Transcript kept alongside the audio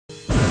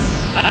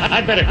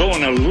I better go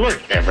and alert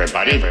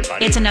everybody.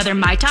 It's another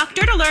My Talk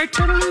Dirt Alert.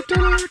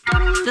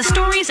 The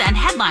stories and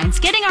headlines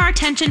getting our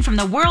attention from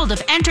the world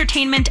of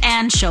entertainment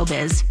and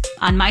showbiz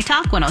on My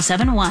Talk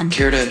 107.1.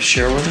 Care to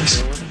share with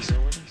us?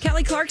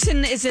 Kelly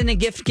Clarkson is in a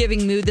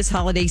gift-giving mood this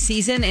holiday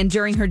season, and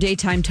during her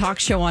daytime talk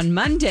show on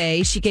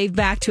Monday, she gave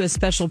back to a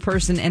special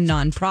person and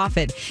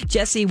nonprofit.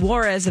 Jesse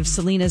Juarez of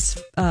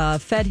Salinas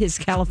fed his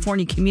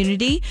California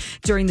community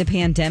during the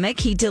pandemic.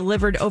 He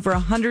delivered over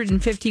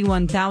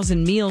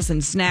 151,000 meals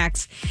and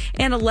snacks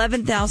and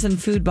 11,000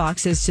 food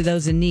boxes to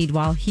those in need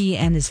while he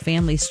and his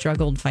family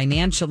struggled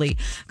financially.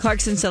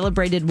 Clarkson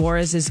celebrated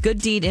Juarez's good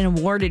deed and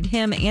awarded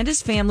him and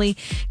his family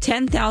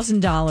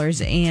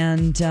 $10,000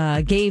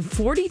 and gave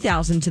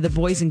 $40,000 to the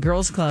Boys and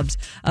Girls Clubs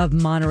of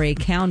Monterey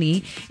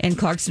County. And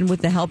Clarkson,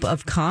 with the help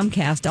of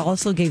Comcast,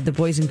 also gave the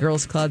Boys and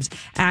Girls Clubs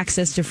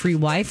access to free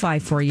Wi-Fi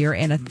for a year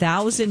and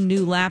 1,000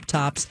 new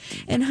laptops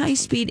and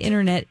high-speed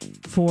internet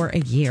for a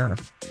year.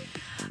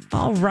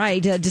 All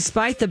right.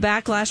 Despite the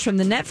backlash from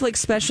the Netflix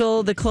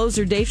special, the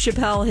closer Dave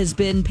Chappelle has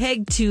been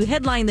pegged to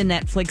headline the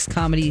Netflix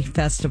Comedy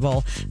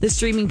Festival. The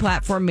streaming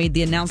platform made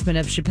the announcement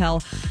of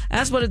Chappelle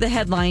as one of the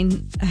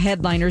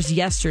headliners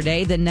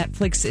yesterday. The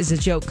Netflix is a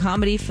Joke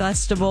Comedy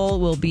Festival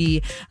will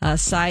be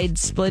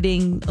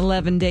side-splitting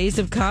 11 days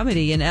of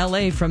comedy in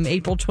L.A. from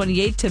April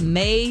 28th to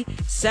May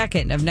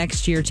 2nd of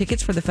next year.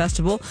 Tickets for the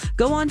festival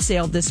go on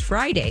sale this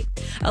Friday.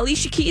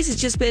 Alicia Keys has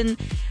just been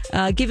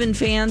giving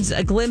fans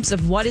a glimpse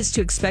of what is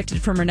to expect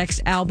from her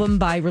next album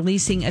by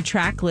releasing a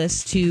track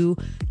list to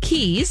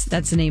Keys.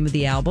 That's the name of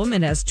the album.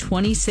 It has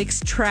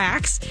 26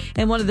 tracks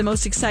and one of the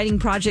most exciting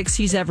projects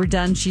she's ever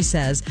done, she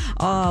says.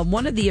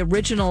 One of the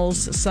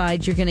originals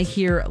side, you're going to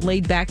hear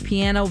laid back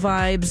piano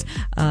vibes.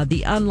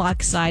 The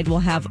Unlock side will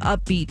have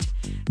upbeat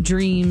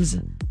dreams,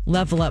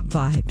 level up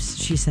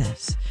vibes, she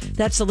says.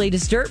 That's the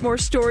latest dirt. More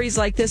stories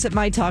like this at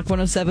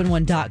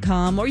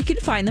mytalk1071.com, or you can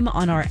find them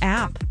on our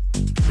app.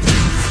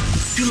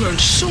 You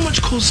learned so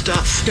much cool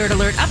stuff. Dirt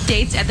Alert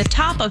updates at the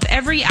top of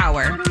every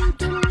hour.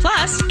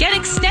 Plus, get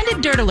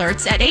extended Dirt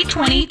Alerts at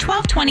 8:20,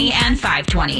 12:20, and 5:20.